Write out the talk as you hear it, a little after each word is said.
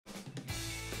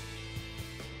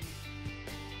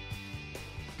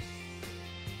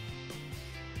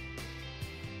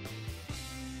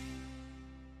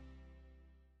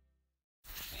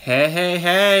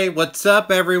Hey, what's up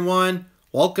everyone?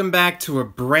 Welcome back to a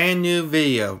brand new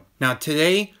video. Now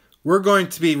today, we're going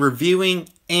to be reviewing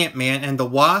Ant-Man and the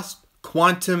Wasp,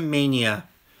 Quantumania.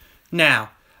 Now,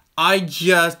 I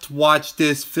just watched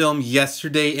this film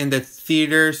yesterday in the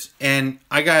theaters, and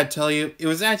I gotta tell you, it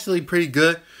was actually pretty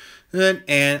good.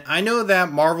 And I know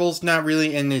that Marvel's not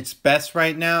really in its best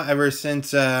right now, ever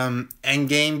since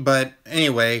Endgame, but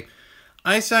anyway,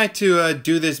 I decided to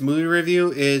do this movie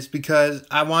review is because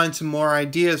I wanted some more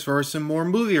ideas for some more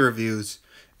movie reviews,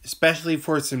 especially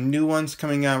for some new ones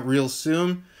coming out real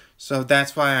soon. So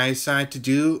that's why I decided to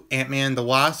do Ant-Man and the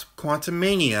Wasp,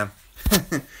 Quantumania.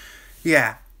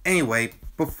 Yeah, anyway,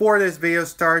 before this video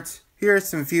starts, here are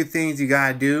some few things you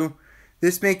gotta do.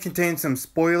 This may contain some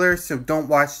spoilers, so don't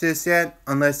watch this yet,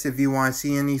 unless if you want to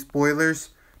see any spoilers.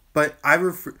 But I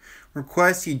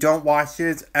request you don't watch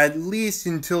this at least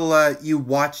until you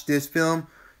watch this film.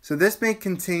 So this may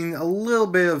contain a little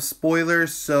bit of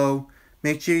spoilers, so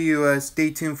make sure you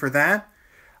stay tuned for that.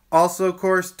 Also, of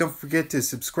course, don't forget to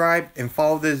subscribe and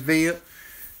follow this video,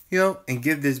 and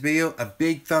give this video a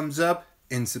big thumbs up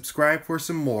and subscribe for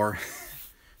some more.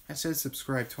 I said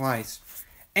subscribe twice.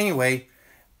 Anyway,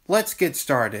 let's get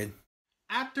started.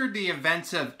 After the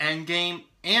events of Endgame,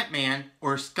 Ant-Man,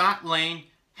 or Scott Lang,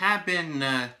 had been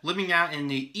living out in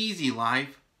the easy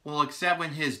life, well, except when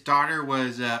his daughter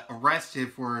was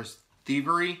arrested for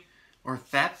thievery or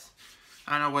theft.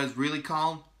 I don't know what it's really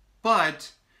called.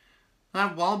 But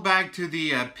while back to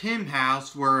the Pym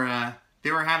house where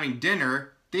they were having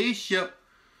dinner, they showed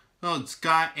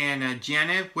Scott and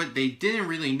Janet. What they didn't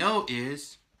really know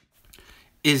is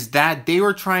that they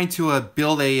were trying to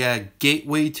build a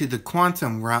gateway to the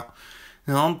quantum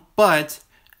realm, but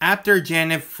after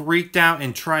Janet freaked out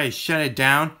and tried to shut it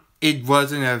down, it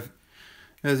wasn't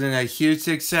a huge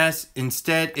success.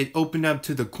 Instead, it opened up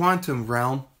to the quantum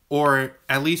realm, or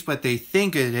at least what they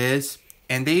think it is,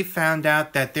 and they found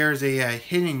out that there's a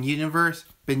hidden universe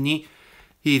beneath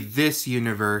this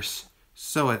universe.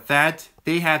 So with that,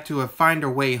 they had to find their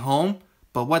way home,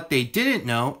 but what they didn't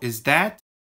know is that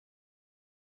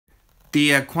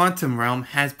the quantum realm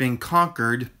has been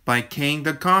conquered by Kang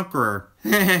the Conqueror.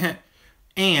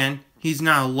 And he's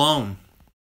not alone.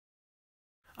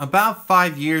 About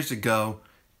 5 years ago,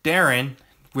 Darren,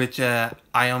 which I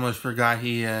almost forgot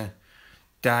he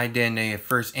died in the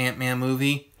first Ant-Man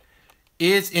movie,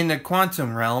 is in the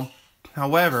quantum realm.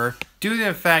 However, due to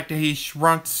the fact that he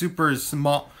shrunk super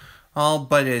small,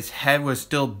 but his head was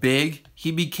still big,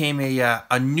 he became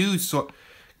a new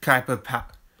type of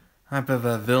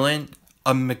a villain,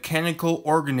 a mechanical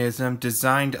organism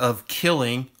designed of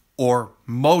killing, or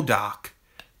MODOK.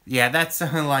 Yeah, that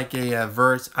sounded like a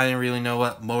verse. I didn't really know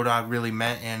what MODOK really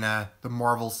meant in the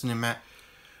Marvel Cinematic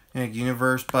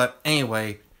Universe. But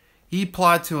anyway, he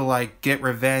plotted to get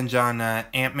revenge on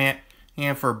Ant-Man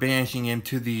for banishing him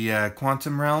to the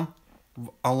quantum realm,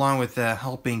 along with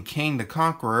helping Kang the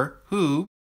Conqueror, who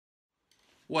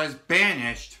was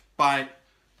banished by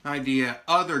the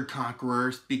other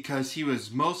conquerors because he was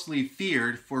mostly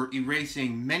feared for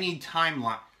erasing many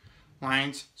timelines.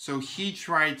 So he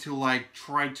tried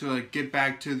to get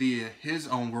back to his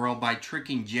own world by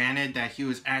tricking Janet that he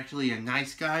was actually a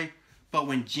nice guy. But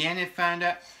when Janet found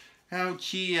out,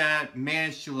 she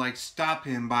managed to stop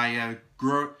him by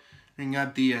growing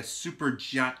up the super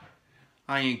giant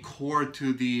core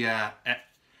to the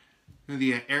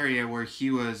area where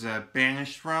he was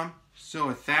banished from. So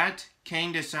with that,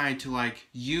 Kang decided to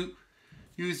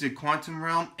use the quantum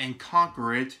realm and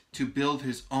conquer it to build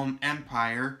his own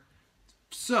empire.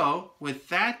 So, with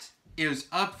that, it was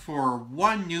up for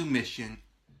one new mission.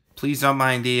 Please don't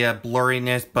mind the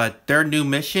blurriness, but their new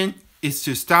mission is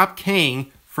to stop Kang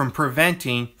from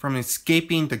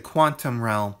escaping the quantum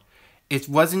realm. It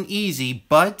wasn't easy,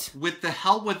 but with the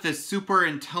help with the super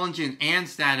intelligent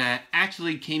ants that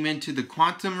actually came into the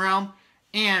quantum realm,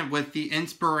 and with the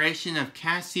inspiration of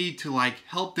Cassie to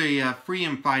help the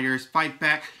freedom fighters fight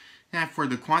back for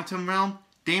the quantum realm,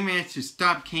 they managed to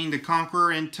stop Kang the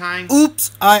Conqueror in time. Oops,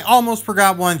 I almost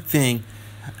forgot one thing.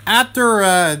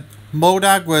 After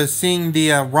MODOK was seeing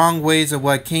the wrong ways of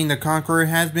what Kang the Conqueror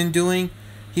has been doing,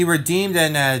 he redeemed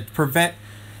and prevent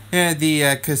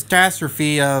the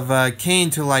catastrophe of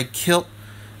Kang to kill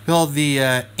the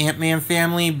Ant-Man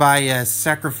family by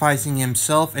sacrificing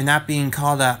himself and not being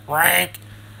called a rank.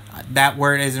 That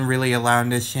word isn't really allowed in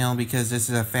this channel because this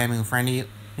is a family friendly.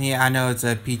 Yeah, I know it's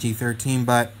a PG-13,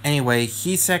 but anyway,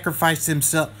 he sacrificed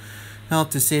himself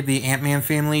to save the Ant-Man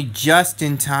family just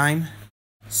in time.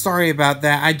 Sorry about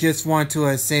that. I just wanted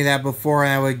to say that before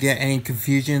I would get any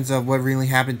confusions of what really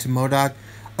happened to MODOK.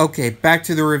 Okay, back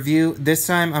to the review. This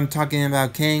time I'm talking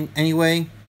about Kang anyway.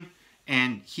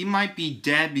 and he might be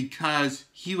dead because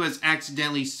he was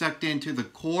accidentally sucked into the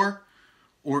core.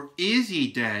 Or is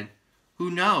he dead?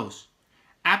 Who knows?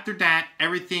 After that,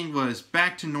 everything was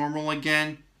back to normal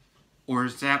again. Or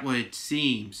is that what it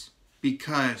seems?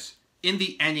 Because in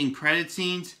the ending credit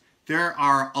scenes, there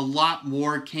are a lot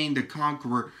more Kang the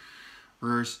Conquerors,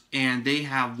 and they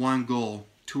have one goal: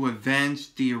 to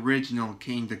avenge the original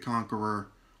Kang the Conqueror,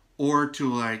 or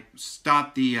to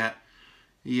stop the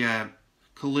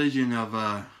collision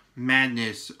of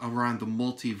madness around the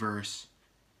multiverse.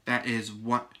 That is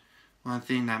one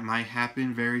thing that might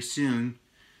happen very soon.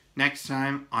 Next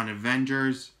time on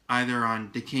Avengers, either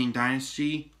on the Kang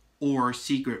Dynasty or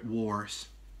Secret Wars.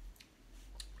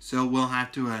 So we'll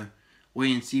have to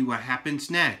wait and see what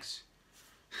happens next.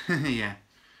 Yeah.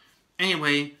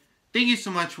 Anyway, thank you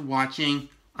so much for watching.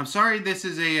 I'm sorry this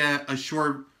is a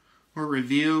short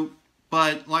review,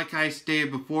 but like I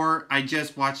stated before, I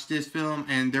just watched this film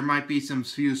and there might be some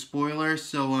few spoilers.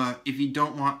 So if you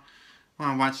don't want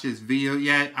to watch this video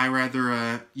yet, I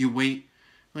rather you wait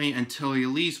until you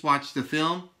at least watch the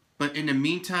film. But in the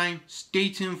meantime, stay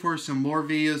tuned for some more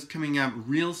videos coming up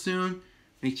real soon.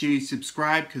 Make sure you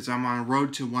subscribe because I'm on a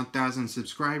road to 1,000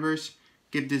 subscribers.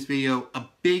 Give this video a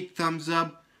big thumbs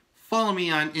up. Follow me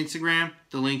on Instagram.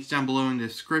 The link's down below in the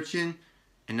description.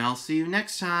 And I'll see you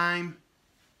next time.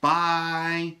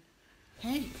 Bye.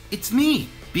 Hey, it's me,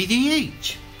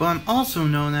 BDH. But I'm also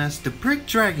known as the Brick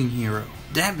Dragon Hero.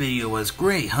 That video was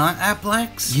great, huh,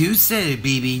 Applex? You said it,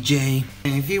 BBJ.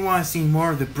 And if you want to see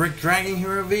more of the Brick Dragon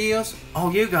Hero videos,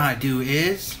 all you gotta do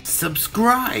is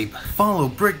subscribe. Follow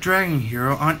Brick Dragon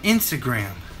Hero on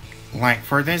Instagram. Like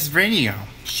for this video.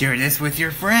 Share this with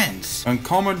your friends. And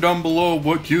comment down below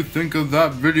what you think of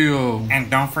that video. And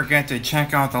don't forget to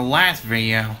check out the last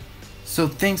video. So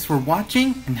thanks for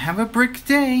watching and have a brick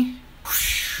day.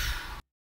 Whoosh.